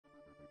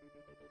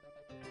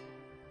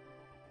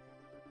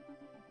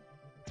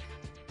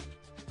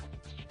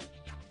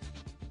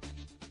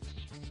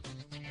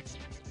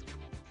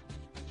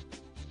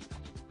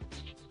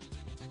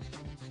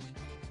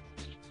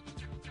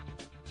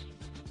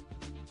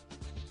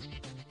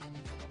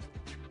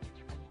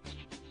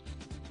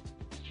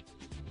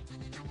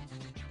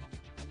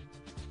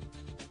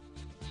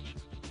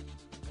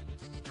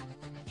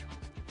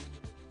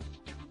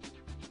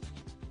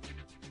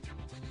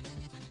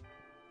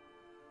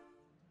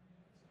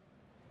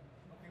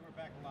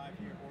back live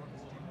here at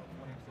Oracle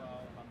 2012.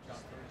 I'm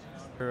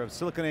John Furrier of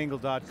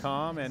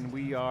SiliconAngle.com, and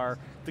we are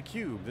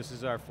theCUBE. This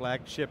is our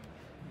flagship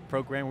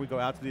program. We go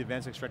out to the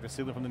events, extract the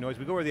signal from the noise.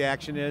 We go where the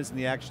action is, and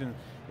the action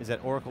is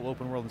at Oracle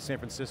Open World in San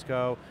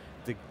Francisco.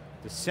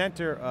 The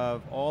center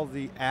of all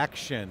the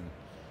action.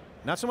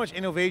 Not so much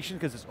innovation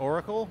because it's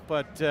Oracle,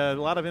 but a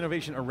lot of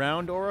innovation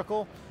around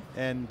Oracle.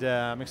 And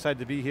I'm excited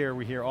to be here.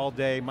 We're here all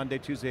day, Monday,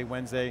 Tuesday,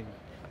 Wednesday,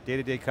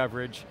 day-to-day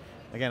coverage.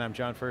 Again, I'm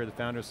John Furrier, the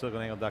founder of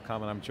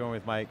SiliconAngle.com, and I'm joined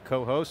with my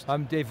co-host.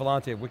 I'm Dave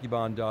Vellante of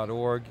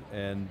Wikibon.org,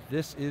 and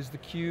this is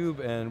theCUBE,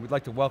 and we'd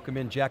like to welcome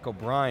in Jack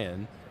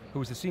O'Brien,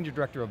 who is the Senior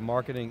Director of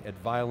Marketing at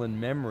Violin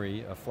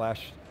Memory, a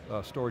flash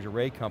storage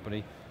array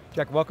company.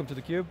 Jack, welcome to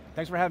theCUBE.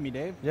 Thanks for having me,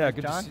 Dave. Yeah,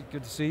 Thanks,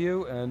 good to see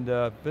you, and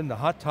been the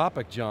hot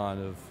topic,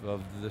 John,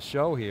 of the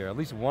show here, at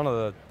least one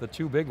of the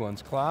two big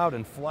ones, cloud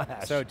and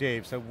flash. So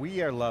Dave,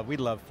 we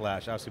love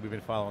flash. Obviously we've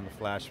been following the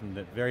flash from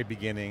the very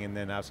beginning, and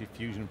then obviously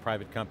Fusion,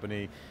 private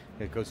company,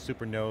 it goes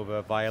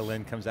supernova,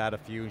 Violin comes out of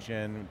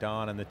Fusion,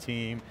 Don and the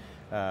team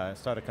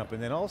start a company,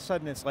 and then all of a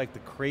sudden it's like the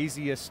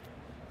craziest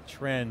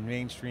trend,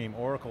 mainstream,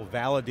 Oracle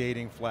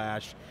validating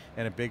flash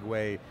in a big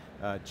way.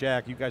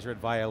 Jack, you guys are at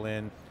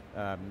Violin.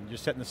 You're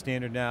setting the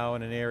standard now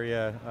in an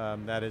area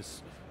that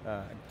is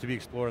to be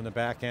explored on the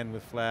back end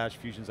with flash.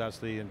 Fusion's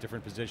obviously in a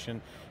different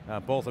position.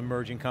 Both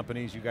emerging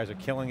companies, you guys are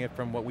killing it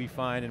from what we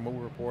find and what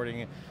we're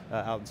reporting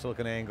out in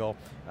SiliconAngle.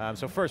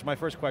 So my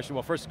first question,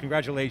 well first,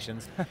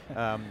 congratulations.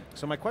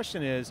 So my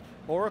question is,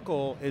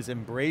 Oracle is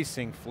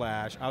embracing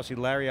flash. Obviously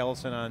Larry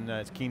Ellison on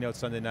his keynote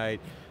Sunday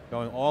night,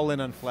 going all in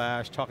on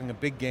flash, talking a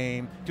big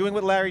game, doing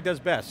what Larry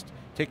does best,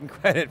 taking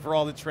credit for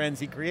all the trends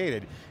he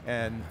created,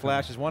 and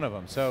flash is one of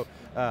them. So,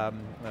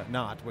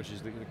 which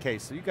is the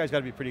case. So you guys got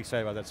to be pretty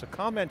excited about that. So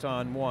comment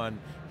on, one,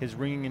 his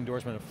ringing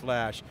endorsement of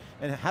flash,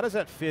 and how does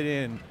that fit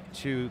in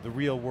to the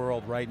real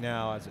world right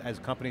now as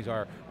companies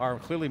are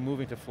clearly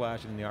moving to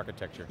flash in the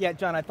architecture? Yeah,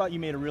 John, I thought you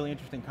made a really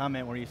interesting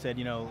comment where you said,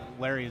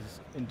 Larry has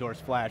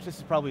endorsed flash. This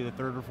is probably the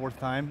third or fourth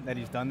time that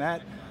he's done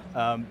that.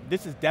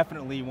 This is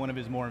definitely one of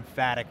his more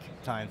emphatic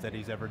times that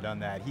he's ever done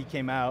that. He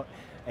came out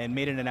and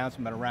made an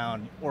announcement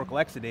around Oracle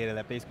Exadata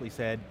that basically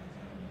said,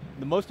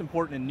 the most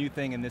important and new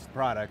thing in this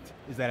product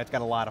is that it's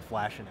got a lot of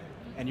flash in it.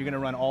 And you're going to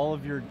run all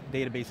of your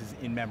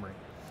databases in memory.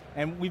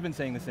 And we've been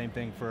saying the same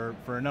thing for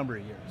a number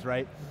of years,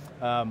 right?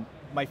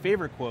 My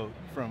favorite quote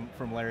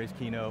from Larry's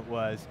keynote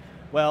was,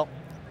 well,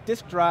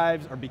 disk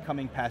drives are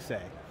becoming passé.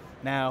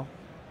 Now,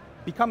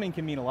 becoming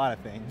can mean a lot of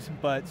things,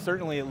 but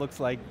certainly it looks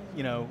like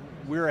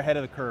we're ahead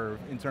of the curve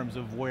in terms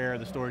of where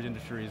the storage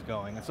industry is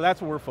going. And so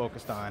that's what we're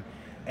focused on.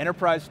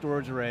 Enterprise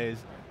storage arrays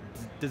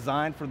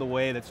designed for the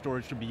way that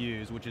storage should be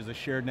used, which is a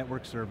shared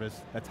network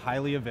service that's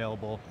highly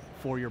available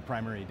for your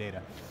primary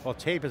data. Well,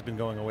 tape has been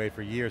going away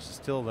for years. It's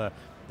still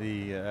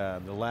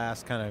the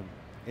last kind of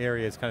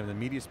area is kind of the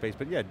media space,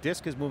 but yeah,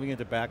 disk is moving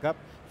into backup,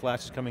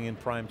 flash is coming in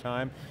prime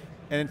time,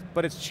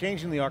 but it's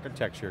changing the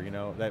architecture,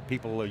 that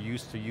people are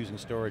used to using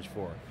storage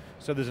for.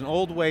 So there's an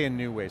old way and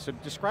new way. So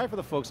describe for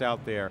the folks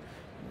out there,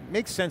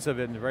 make sense of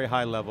it in a very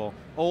high level,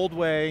 old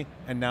way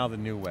and now the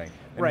new way,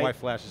 and right. Why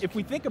flash is If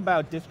we think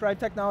about disk drive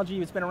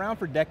technology, it's been around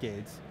for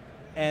decades,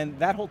 and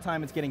that whole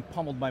time it's getting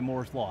pummeled by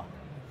Moore's Law,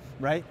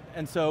 right?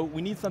 And so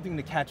we need something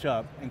to catch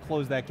up and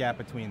close that gap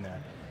between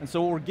there. And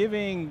so what we're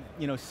giving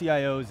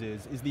CIOs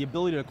is the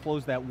ability to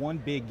close that one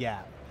big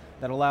gap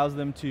that allows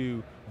them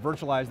to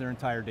virtualize their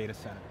entire data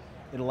center.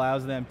 It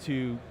allows them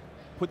to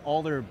put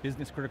all their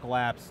business critical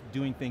apps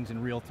doing things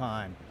in real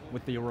time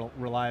with the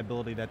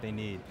reliability that they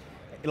need.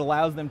 It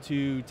allows them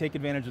to take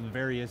advantage of the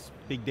various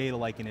big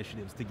data-like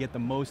initiatives to get the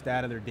most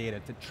out of their data,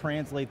 to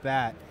translate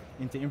that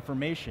into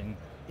information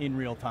in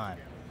real time.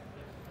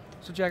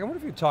 So Jack, I wonder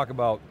if you could talk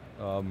about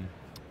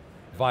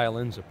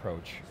Violin's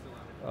approach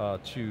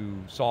to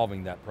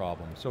solving that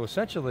problem. So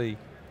essentially,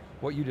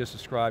 what you just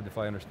described, if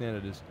I understand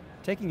it, is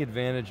taking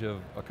advantage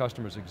of a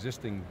customer's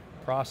existing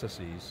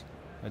processes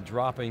and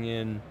dropping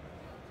in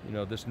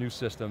this new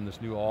system,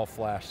 this new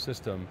all-flash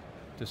system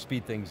to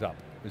speed things up.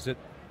 Is it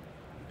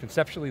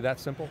conceptually that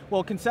simple?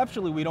 Well,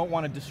 conceptually we don't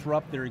want to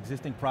disrupt their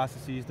existing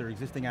processes, their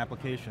existing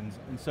applications,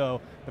 and so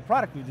the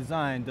product we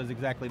designed does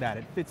exactly that.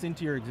 It fits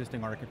into your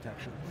existing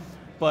architecture.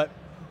 But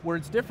where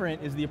it's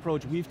different is the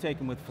approach we've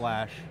taken with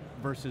flash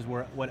versus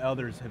what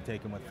others have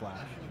taken with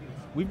flash.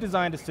 We've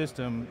designed a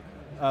system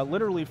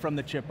literally from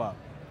the chip up,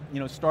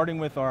 starting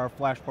with our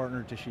flash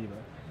partner Toshiba,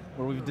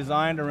 where we've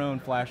designed our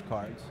own flash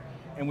cards,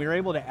 and we were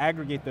able to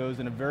aggregate those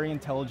in a very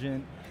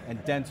intelligent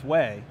and dense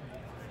way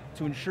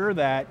to ensure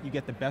that you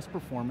get the best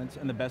performance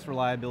and the best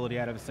reliability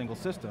out of a single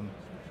system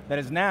that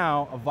is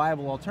now a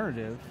viable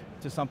alternative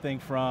to something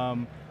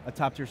from a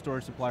top-tier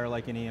storage supplier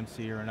like an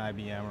EMC or an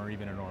IBM or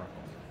even an Oracle.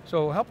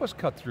 So help us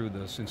cut through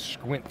this and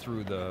squint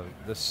through the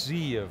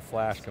sea of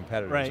flash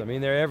competitors. Right. I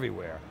mean, they're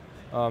everywhere.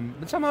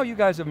 But somehow you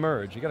guys have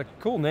merged. You got a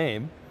cool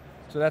name,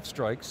 so that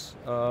strikes,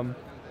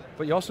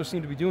 but you also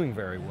seem to be doing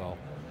very well.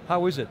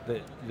 How is it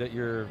that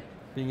you're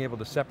being able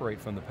to separate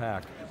from the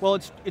pack? Well,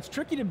 it's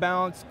tricky to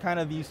balance kind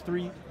of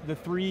the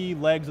three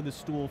legs of the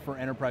stool for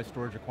enterprise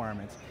storage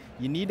requirements.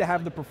 You need to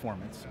have the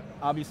performance.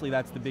 Obviously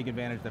that's the big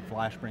advantage that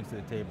Flash brings to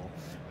the table.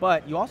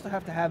 But you also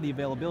have to have the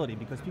availability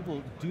because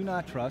people do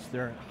not trust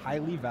their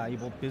highly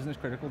valuable business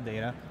critical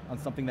data on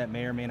something that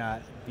may or may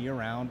not be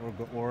around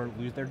or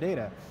lose their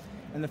data.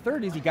 And the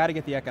third is you got to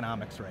get the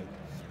economics right.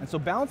 And so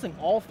balancing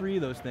all three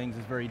of those things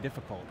is very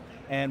difficult.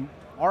 And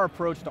our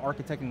approach to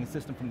architecting the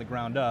system from the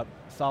ground up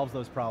solves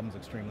those problems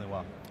extremely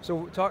well.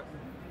 So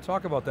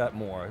talk about that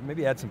more.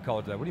 Maybe add some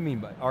color to that. What do you mean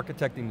by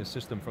architecting the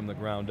system from the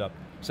ground up?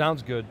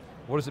 Sounds good.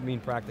 What does it mean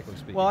practically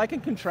speaking? Well, I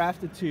can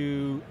contrast it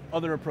to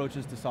other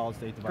approaches to solid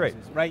state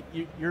devices. Great. Right?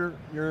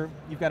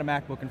 You've got a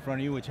MacBook in front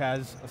of you which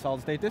has a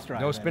solid state disk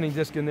drive. No spinning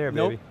disk in there,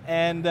 baby. Nope.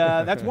 And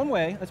that's one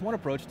way, that's one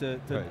approach to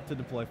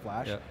deploy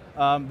Flash.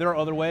 Yeah. There are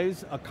other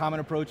ways. A common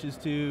approach is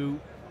to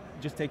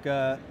just take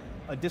a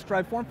disk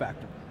drive form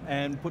factor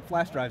and put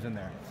flash drives in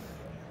there.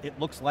 It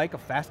looks like a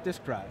fast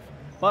disk drive,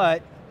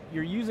 but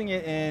you're using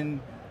it in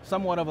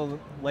somewhat of a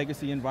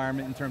legacy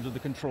environment in terms of the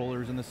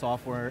controllers and the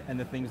software and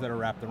the things that are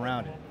wrapped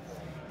around it.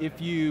 If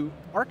you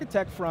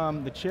architect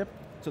from the chip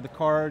to the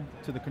card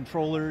to the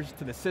controllers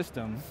to the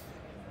system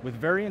with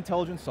very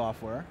intelligent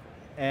software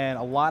and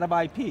a lot of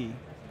IP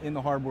in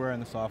the hardware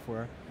and the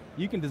software,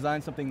 you can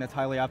design something that's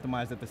highly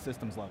optimized at the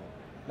systems level.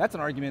 That's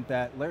an argument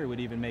that Larry would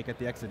even make at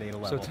the Exadata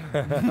level.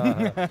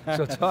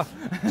 So talk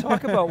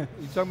about,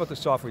 you talk about the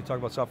software, you talk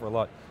about software a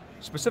lot.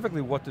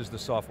 Specifically, what does the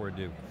software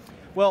do?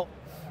 Well,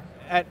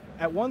 at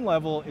one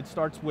level, it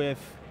starts with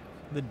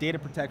the data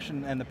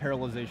protection and the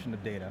parallelization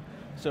of data.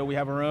 So we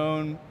have our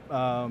own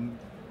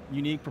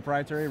unique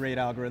proprietary RAID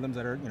algorithms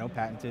that are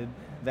patented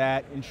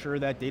that ensure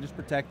that data is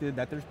protected,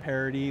 that there's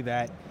parity,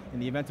 that in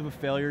the event of a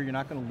failure, you're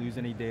not going to lose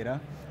any data.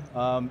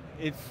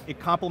 It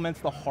complements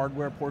the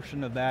hardware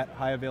portion of that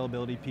high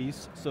availability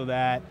piece so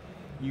that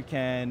you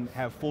can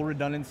have full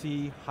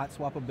redundancy, hot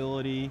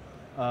swappability,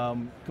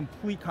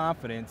 complete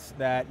confidence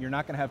that you're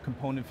not going to have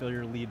component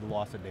failure lead to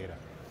loss of data.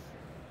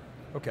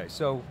 Okay,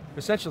 so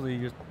essentially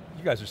you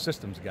guys are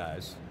systems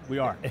guys. We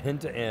are.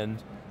 End to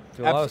end,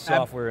 do a lot of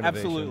software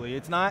innovation. Absolutely,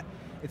 it's not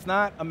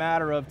a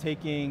matter of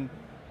taking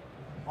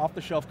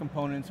off-the-shelf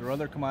components or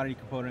other commodity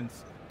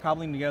components,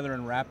 cobbling together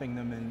and wrapping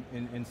them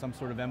in some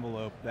sort of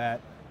envelope that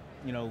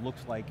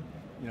looks like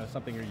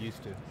something you're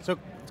used to. So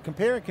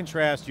compare and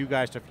contrast you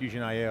guys to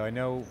Fusion.io. I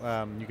know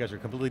you guys are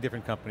completely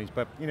different companies,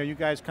 but you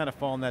guys kind of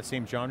fall in that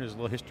same genre. There's a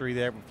little history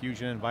there with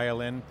Fusion and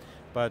Violin,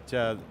 but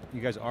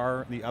you guys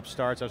are the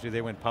upstarts. Obviously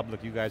they went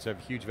public. You guys have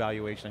huge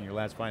valuation on your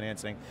last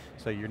financing,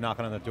 so you're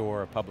knocking on the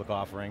door of public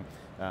offering.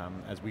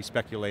 As we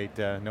speculate,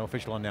 no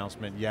official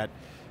announcement yet.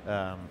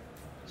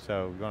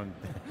 So we don't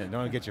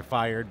want to get you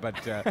fired, but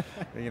if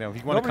you want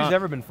to. Nobody's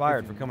ever been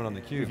fired for coming on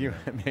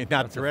theCUBE.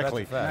 Not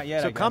directly. Not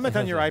yet, so comment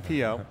on your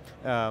IPO.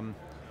 No,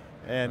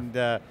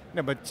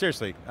 but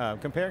seriously,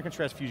 compare and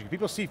contrast Fusion.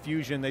 People see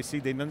Fusion, they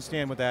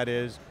understand what that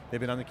is.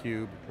 They've been on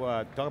theCUBE.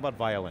 Talk about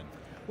Violin.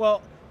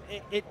 Well,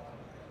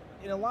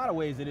 in a lot of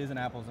ways, it is an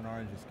apples and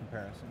oranges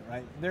comparison,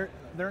 right?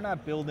 They're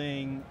not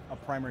building a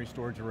primary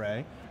storage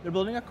array. They're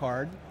building a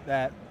card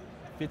that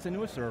fits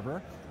into a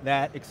server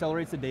that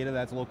accelerates the data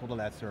that's local to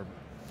that server.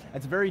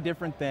 It's very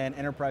different than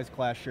enterprise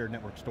class shared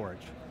network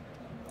storage.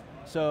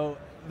 So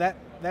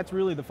that's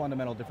really the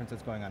fundamental difference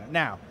that's going on.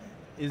 Now,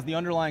 is the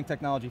underlying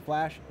technology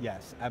Flash?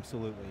 Yes,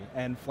 absolutely.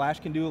 And Flash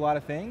can do a lot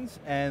of things,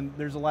 and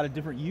there's a lot of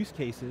different use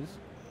cases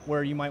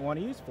where you might want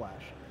to use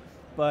Flash.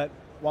 But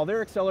while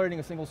they're accelerating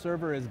a single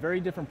server, is very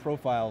different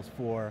profiles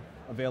for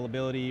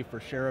availability, for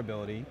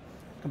shareability,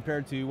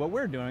 compared to what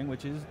we're doing,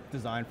 which is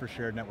designed for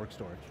shared network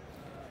storage.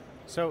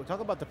 So talk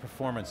about the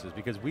performances,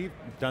 because we've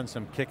done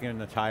some kicking in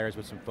the tires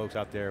with some folks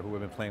out there who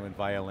have been playing with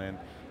Violin,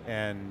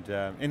 and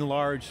in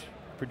large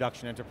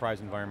production enterprise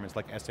environments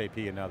like SAP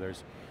and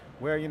others,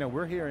 where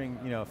we're hearing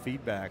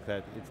feedback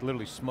that it's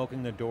literally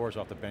smoking the doors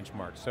off the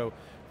benchmark. So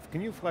can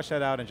you flesh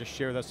that out and just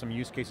share with us some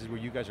use cases where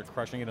you guys are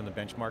crushing it on the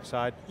benchmark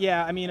side?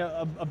 Yeah, I mean,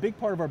 a big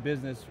part of our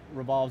business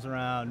revolves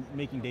around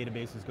making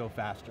databases go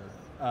faster,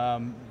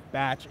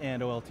 batch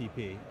and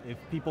OLTP. If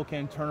people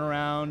can turn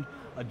around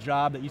a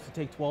job that used to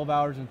take 12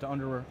 hours into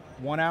under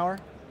 1 hour,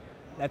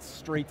 that's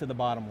straight to the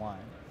bottom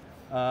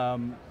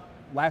line.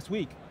 Last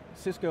week,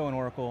 Cisco and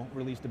Oracle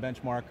released a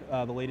benchmark,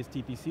 the latest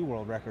TPC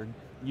world record,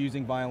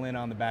 using Violin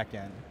on the back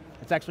end.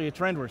 It's actually a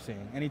trend we're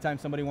seeing. Anytime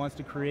somebody wants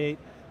to create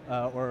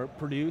or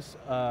produce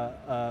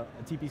a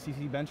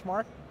TPCC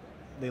benchmark,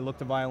 they look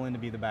to Violin to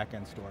be the back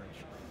end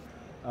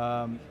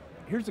storage.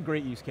 Here's a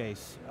great use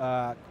case.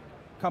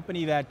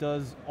 Company that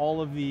does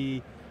all of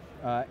the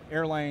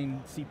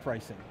airline seat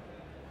pricing.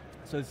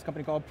 So it's a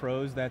company called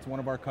Pros, that's one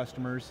of our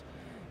customers.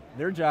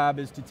 Their job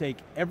is to take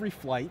every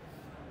flight,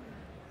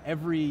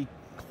 every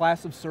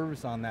class of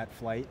service on that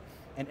flight,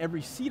 and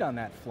every seat on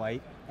that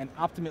flight, and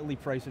optimally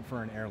price it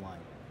for an airline.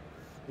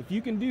 If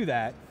you can do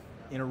that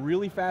in a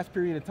really fast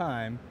period of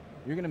time,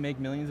 you're going to make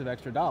millions of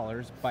extra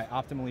dollars by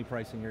optimally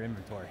pricing your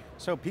inventory.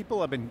 So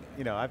people have been,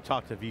 I've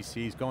talked to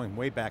VCs going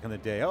way back in the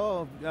day,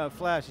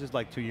 Flash is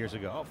like 2 years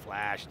ago,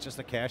 Flash, it's just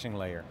a caching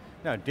layer.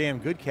 Now, damn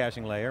good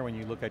caching layer when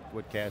you look at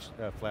what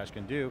Flash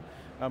can do.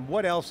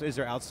 What else is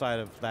there outside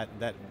of that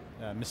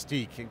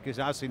mystique? Because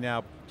obviously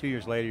now, 2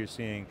 years later, you're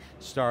seeing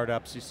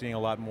startups, you're seeing a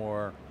lot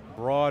more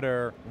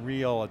broader,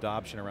 real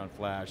adoption around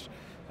Flash.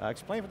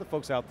 Explain for the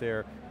folks out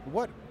there,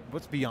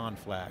 what's beyond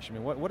Flash? I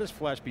mean, what is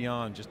Flash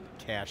beyond just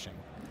caching?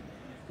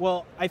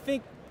 Well, I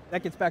think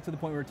that gets back to the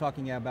point we were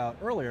talking about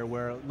earlier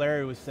where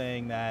Larry was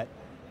saying that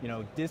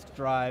disk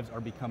drives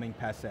are becoming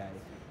passé.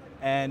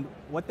 And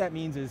what that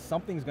means is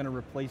something's going to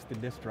replace the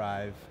disk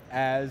drive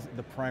as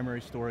the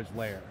primary storage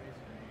layer.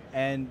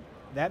 And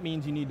that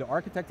means you need to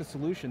architect a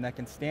solution that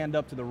can stand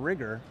up to the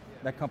rigor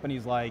that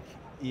companies like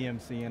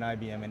EMC and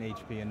IBM and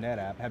HP and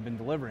NetApp have been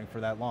delivering for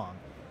that long.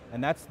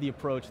 And that's the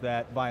approach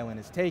that Violin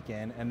has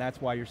taken, and that's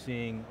why you're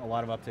seeing a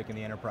lot of uptick in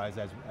the enterprise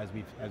as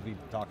we've been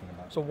talking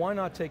about. So why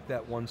not take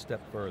that one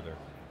step further?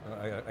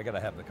 I got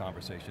to have the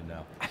conversation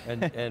now.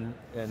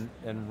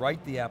 And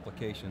write the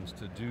applications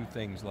to do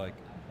things like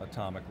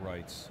atomic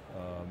writes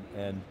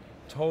and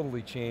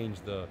totally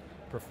change the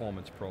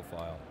performance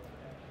profile.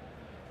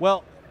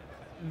 Well,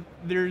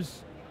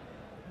 there's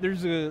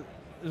a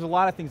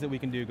lot of things that we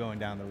can do going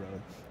down the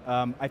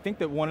road. I think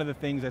that one of the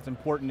things that's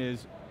important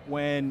is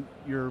when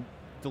you're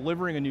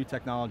delivering a new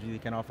technology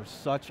that can offer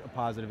such a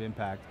positive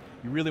impact,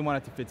 you really want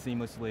it to fit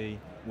seamlessly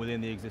within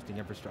the existing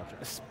infrastructure,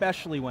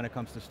 especially when it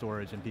comes to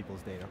storage and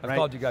people's data. I've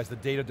called you guys the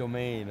data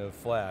domain of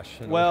Flash.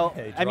 Well,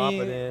 hey, drop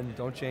it in,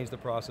 don't change the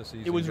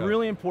processes. It was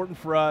really important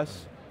for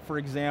us, for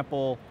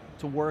example,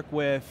 to work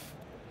with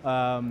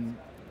IBM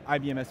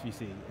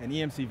SVC and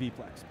EMC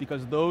vPlex,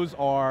 because those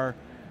are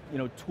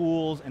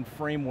tools and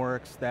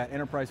frameworks that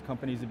enterprise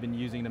companies have been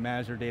using to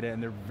manage their data,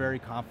 and they're very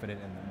confident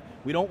in them.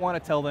 We don't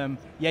want to tell them,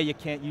 yeah, you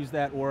can't use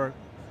that, or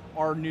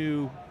our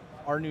new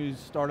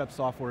startup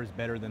software is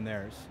better than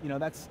theirs.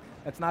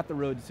 That's not the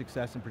road to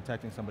success in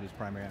protecting somebody's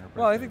primary enterprise.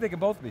 Well, I think they can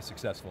both be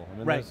successful. I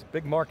mean, there's a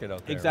big market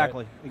out there.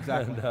 Exactly, right?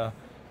 exactly. And,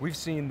 we've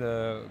seen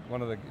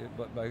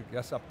I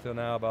guess up till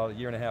now, about a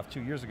year and a half,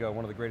 2 years ago,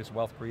 one of the greatest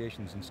wealth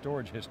creations in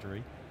storage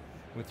history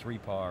with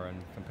 3PAR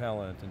and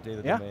Compellent and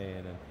Data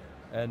Domain.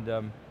 And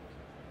do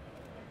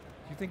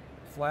you think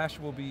Flash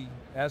will be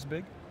as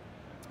big?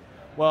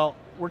 Well,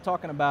 we're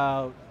talking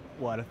about,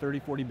 what, a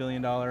 $30, $40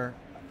 billion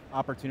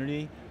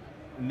opportunity,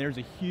 and there's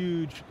a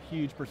huge,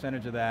 huge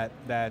percentage of that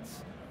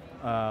that's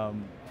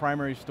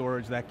primary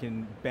storage that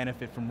can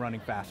benefit from running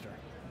faster.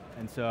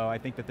 And so I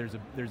think that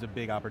there's a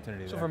big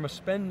opportunity there. So from a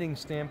spending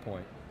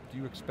standpoint, do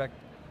you expect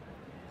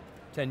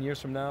 10 years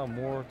from now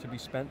more to be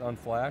spent on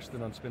Flash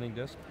than on spinning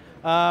disk?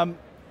 I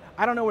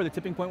don't know where the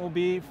tipping point will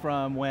be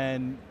from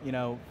when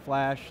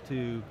Flash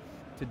to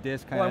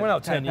disk kind of went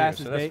out 10 years,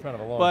 so that's kind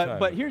of a long time.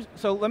 But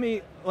so let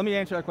me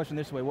answer that question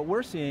this way. What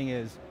we're seeing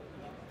is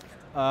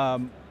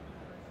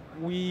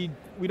we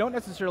don't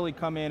necessarily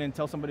come in and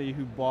tell somebody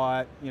who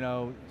bought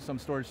some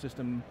storage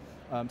system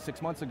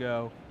 6 months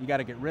ago, you got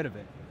to get rid of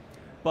it.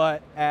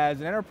 But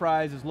as an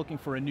enterprise is looking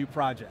for a new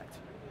project,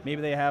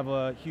 maybe they have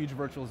a huge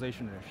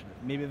virtualization initiative,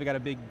 maybe they've got a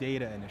big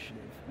data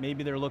initiative,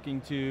 maybe they're looking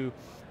to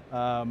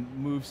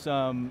move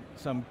some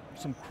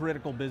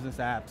critical business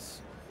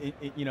apps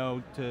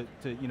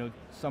to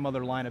some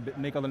other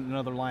make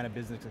another line of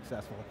business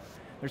successful.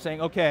 They're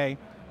saying, okay,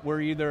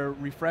 we're either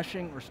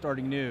refreshing or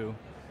starting new.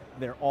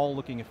 They're all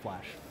looking at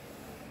Flash.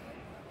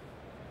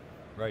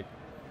 Right,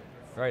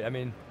 right. I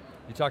mean,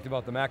 you talked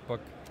about the MacBook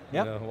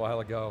a while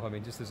ago. I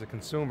mean, just as a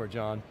consumer,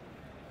 John,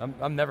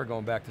 I'm never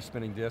going back to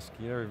spinning disk.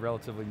 You're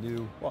relatively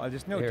new. Well,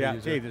 there's no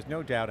doubt, Dave, there's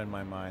no doubt in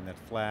my mind that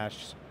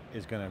Flash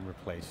is going to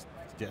replace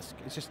disk.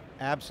 It just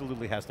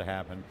absolutely has to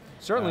happen.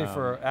 Certainly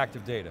for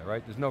active data,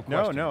 right? There's no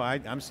question. No,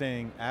 I'm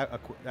saying,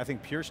 I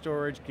think Pure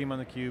Storage came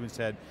on theCUBE and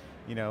said,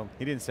 he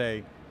didn't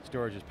say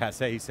storage is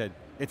passé, he said,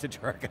 it's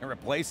going to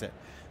replace it.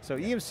 So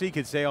EMC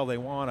could say all they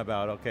want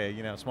about, okay,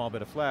 small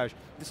bit of Flash.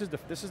 This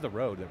is the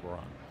road that we're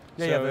on.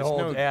 Yeah, so the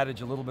whole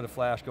adage, a little bit of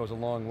Flash goes a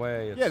long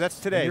way. Yeah, that's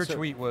today. Your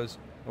tweet was,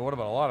 well, what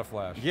about a lot of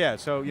Flash? Yeah,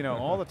 so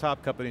all the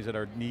top companies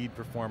that need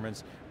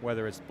performance,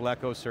 whether it's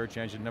Blacko search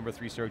engine,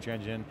 #3 search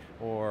engine,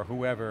 or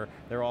whoever,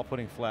 they're all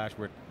putting Flash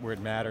where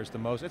it matters the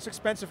most. It's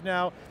expensive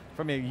now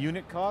from a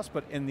unit cost,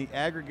 but in the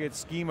aggregate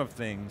scheme of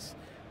things,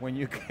 when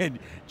you could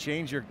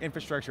change your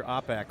infrastructure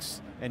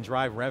OpEx and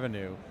drive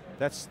revenue,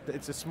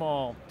 it's a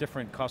small,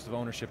 different cost of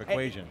ownership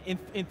equation.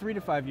 In 3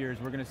 to 5 years,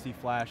 we're going to see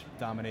Flash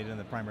dominate in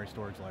the primary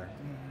storage layer.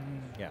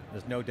 Yeah,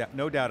 there's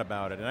no doubt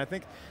about it. And I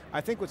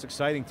think what's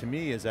exciting to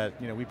me is that,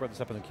 we brought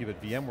this up on theCUBE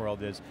at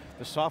VMworld, is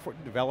the software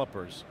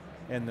developers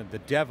and the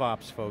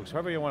DevOps folks,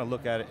 however you want to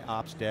look at it,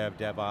 ops dev,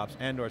 DevOps,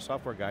 and or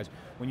software guys,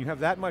 when you have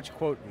that much,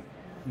 quote,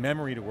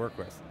 memory to work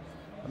with,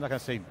 I'm not going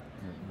to say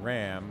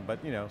RAM, but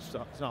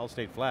solid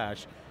state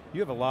flash, you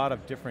have a lot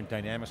of different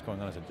dynamics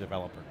going on as a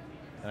developer.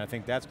 And I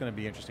think that's going to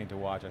be interesting to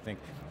watch. I think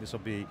this will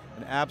be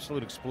an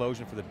absolute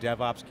explosion for the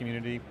DevOps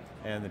community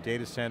and the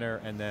data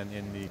center, and then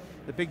in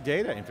the big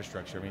data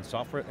infrastructure. I mean,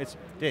 software,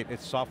 Dave,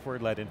 it's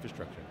software-led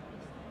infrastructure.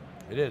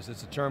 It is,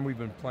 it's a term we've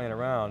been playing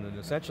around, and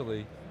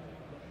essentially,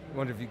 I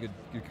wonder if you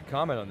could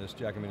comment on this,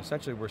 Jack. I mean,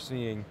 essentially we're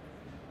seeing,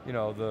 you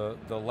know,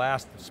 the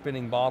last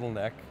spinning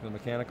bottleneck, the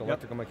mechanical,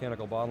 electrical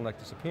mechanical bottleneck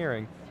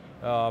disappearing,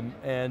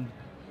 and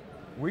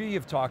we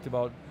have talked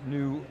about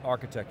new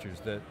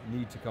architectures that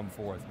need to come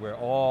forth, where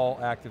all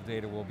active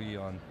data will be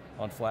on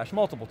flash,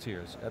 multiple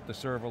tiers, at the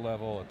server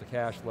level, at the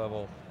cache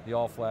level, the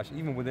all flash,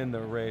 even within the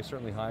array,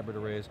 certainly hybrid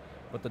arrays,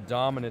 but the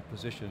dominant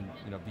position,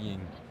 you know,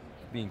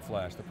 being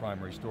flash, the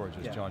primary storage,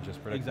 as John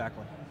just predicted.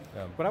 Exactly.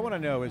 What I want to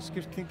know is,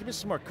 give us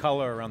some more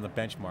color around the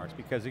benchmarks,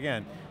 because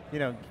again, you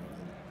know,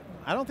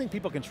 I don't think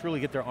people can truly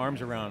get their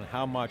arms around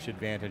how much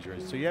advantage there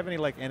is. So you have any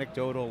like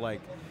anecdotal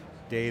like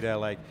data,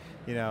 like,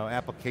 you know,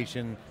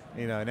 application,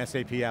 you know, an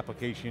SAP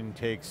application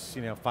takes,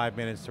 you know, 5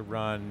 minutes to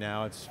run,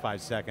 now it's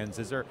 5 seconds.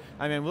 Is there,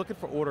 I mean, I'm looking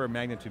for order of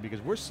magnitude,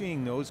 because we're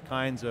seeing those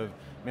kinds of,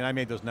 I mean, I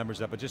made those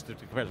numbers up, but just to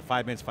compare to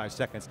 5 minutes, 5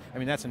 seconds, I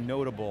mean, that's a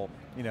notable,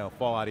 you know,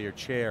 fall out of your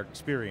chair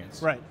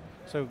experience. Right.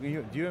 So do you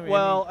have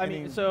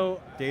any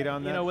data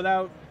on that?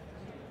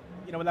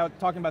 Without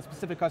talking about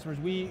specific customers,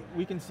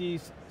 we can see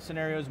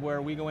scenarios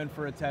where we go in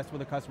for a test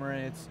with a customer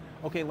and it's,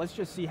 okay, let's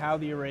just see how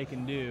the array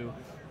can do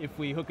if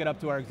we hook it up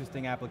to our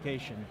existing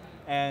application.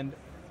 And,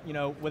 you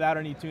know, without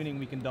any tuning,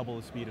 we can double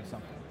the speed of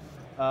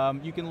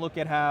something. You can look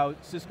at how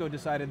Cisco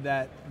decided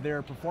that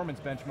their performance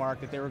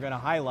benchmark that they were going to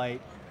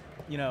highlight,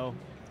 you know,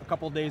 a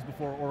couple of days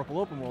before Oracle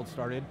Open World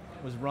started,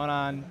 was run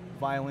on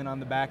Violin on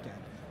the back end.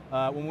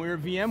 When we were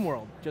at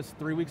VMworld just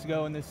 3 weeks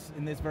ago in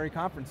this very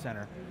conference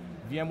center,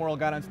 VMworld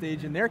got on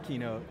stage in their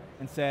keynote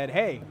and said,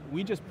 hey,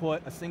 we just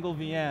put a single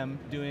VM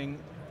doing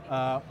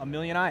 1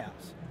 million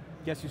IOPS.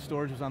 Guess whose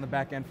storage was on the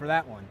back end for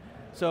that one?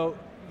 So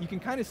you can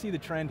kind of see the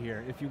trend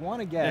here. If you want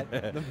to get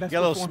the best get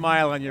a little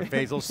smile on your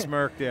face, a little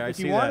smirk there, if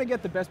you want to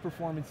get the best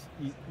performance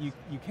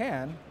you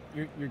can,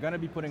 you're going to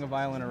be putting a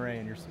Violin array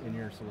in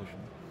your solution.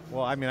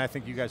 Well, I mean, I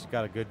think you guys have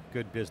got a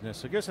good business.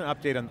 So give us an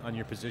update on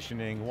your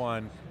positioning.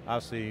 One,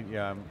 obviously,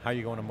 how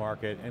you going to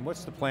market, and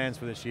what's the plans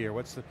for this year?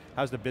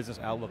 How's the business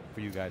outlook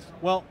for you guys?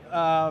 Well,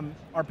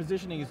 our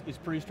positioning is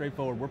pretty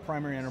straightforward. We're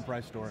primary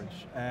enterprise storage,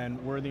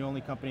 and we're the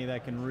only company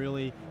that can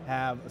really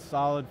have a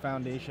solid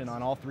foundation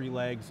on all 3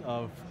 legs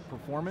of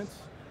performance,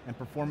 and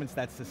performance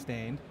that's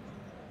sustained,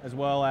 as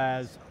well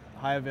as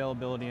high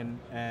availability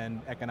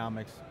and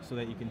economics, so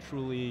that you can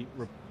truly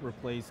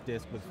replace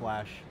disk with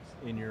flash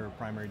in your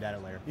primary data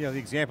layer. You know, the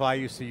example I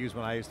used to use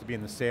when I used to be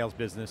in the sales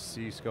business,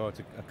 you used to go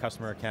to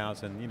customer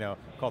accounts and, you know,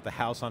 call it the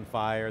house on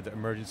fire, the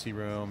emergency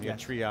room, you have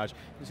triage.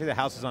 You say the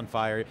house is on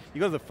fire, you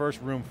go to the first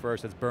room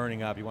first that's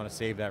burning up, you want to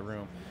save that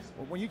room.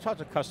 When you talk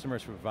to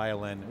customers for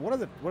Violin, what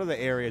are the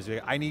areas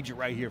that I need you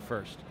right here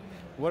first?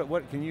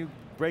 What can you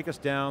break us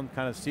down,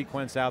 kind of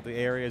sequence out the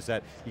areas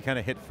that you kind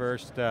of hit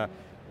first, you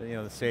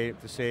know, the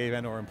save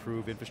and or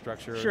improve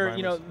infrastructure? Sure,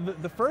 you know,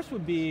 the first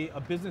would be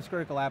a business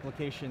critical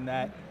application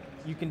that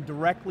you can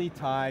directly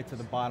tie to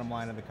the bottom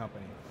line of the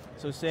company.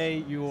 So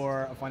say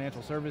you're a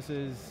financial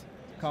services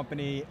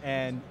company,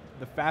 and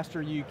the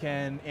faster you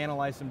can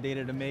analyze some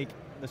data to make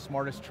the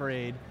smartest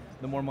trade,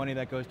 the more money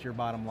that goes to your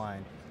bottom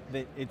line.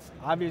 It's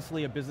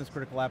obviously a business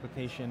critical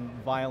application.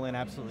 Violin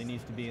absolutely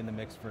needs to be in the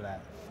mix for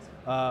that.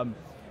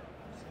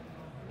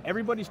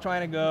 Everybody's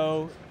trying to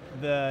go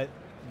the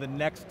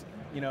next,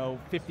 you know,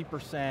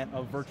 50%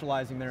 of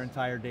virtualizing their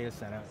entire data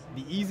center.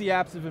 The easy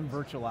apps have been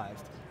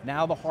virtualized.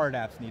 Now the hard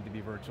apps need to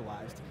be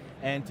virtualized.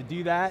 And to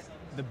do that,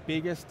 the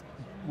biggest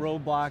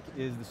roadblock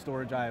is the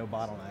storage I/O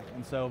bottleneck.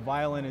 And so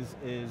Violin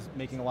is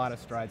making a lot of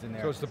strides in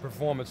there. So it's the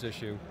performance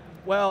issue.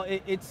 Well,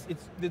 it's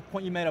the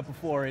point you made up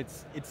before.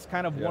 It's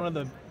kind of one of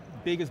the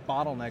biggest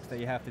bottlenecks that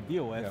you have to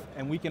deal with,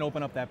 and we can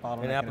open up that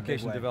bottleneck. And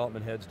application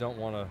development heads don't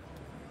want to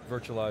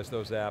virtualize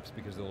those apps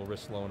because they'll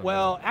risk slowing them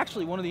Well, down.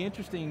 actually, one of the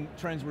interesting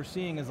trends we're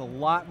seeing is a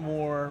lot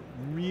more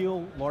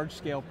real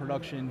large-scale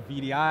production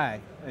VDI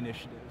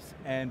initiatives.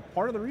 And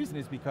part of the reason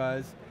is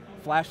because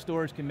flash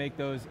storage can make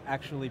those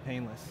actually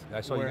painless.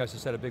 I saw you guys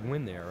just had a big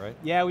win there, right?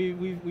 Yeah,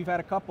 we've had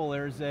a couple.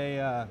 There's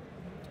a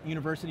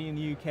university in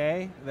the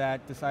UK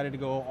that decided to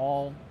go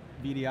all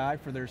VDI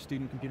for their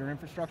student computer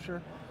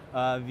infrastructure.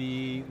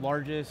 The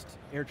largest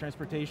air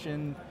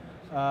transportation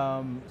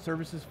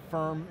services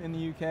firm in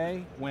the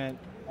UK went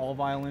all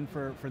Violin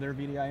for their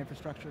VDI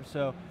infrastructure.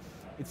 So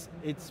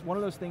it's one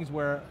of those things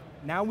where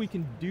now we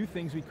can do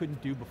things we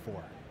couldn't do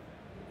before.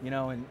 You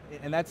know,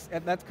 and that's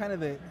kind of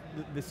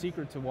the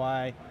secret to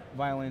why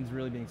Violin's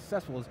really being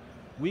successful is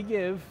we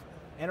give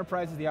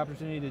enterprises the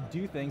opportunity to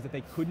do things that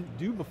they couldn't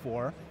do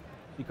before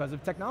because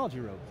of technology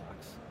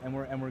roadblocks, and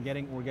we're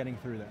getting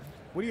through that.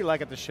 What do you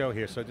like at the show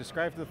here? So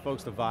describe to the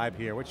folks the vibe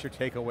here. What's your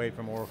takeaway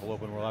from Oracle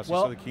Open World? Obviously,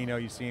 well, the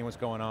keynote, you've seen what's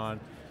going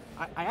on.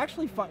 I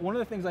actually find, one of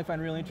the things I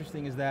find really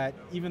interesting is that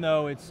even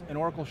though it's an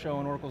Oracle show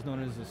and Oracle's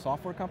known as a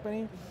software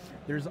company,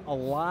 there's a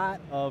lot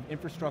of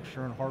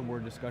infrastructure and hardware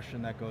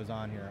discussion that goes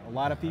on here. A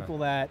lot of people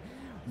that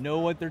know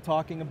what they're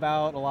talking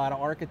about, a lot of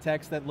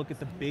architects that look at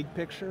the big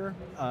picture.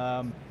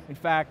 In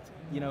fact,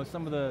 you know,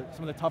 some of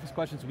the toughest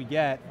questions we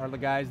get are the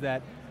guys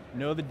that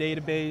know the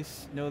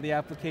database, know the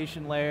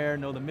application layer,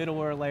 know the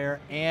middleware layer,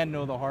 and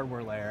know the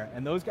hardware layer.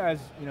 And those guys,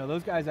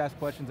 those guys ask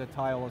questions that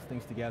tie all those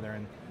things together,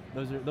 and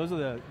those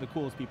are the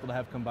coolest people to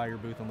have come by your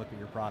booth and look at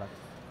your product.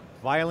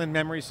 Violin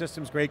Memory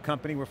Systems, great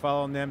company, we're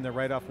following them, they're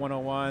right off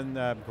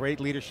 101, great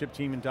leadership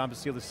team, and Don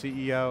Basile, the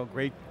CEO,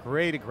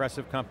 great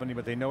aggressive company,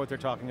 but they know what they're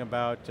talking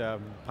about,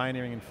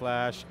 pioneering in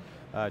Flash.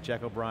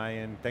 Jack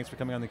O'Brien, thanks for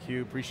coming on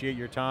theCUBE, appreciate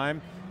your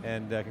time,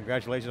 and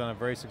congratulations on a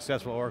very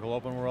successful Oracle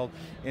Open World,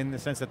 in the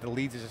sense that the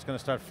leads are just going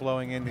to start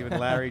flowing in. Even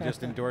Larry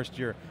just endorsed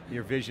your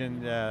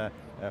vision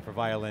for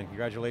Violin.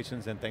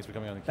 Congratulations, and thanks for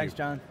coming on theCUBE. Thanks,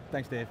 John.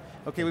 Thanks, Dave.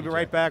 Okay, we'll be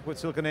right back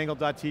with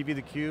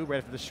SiliconANGLE.tv, theCUBE, right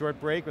after the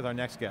short break with our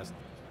next guest.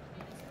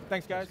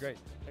 Thanks, guys. That's great.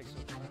 Thanks.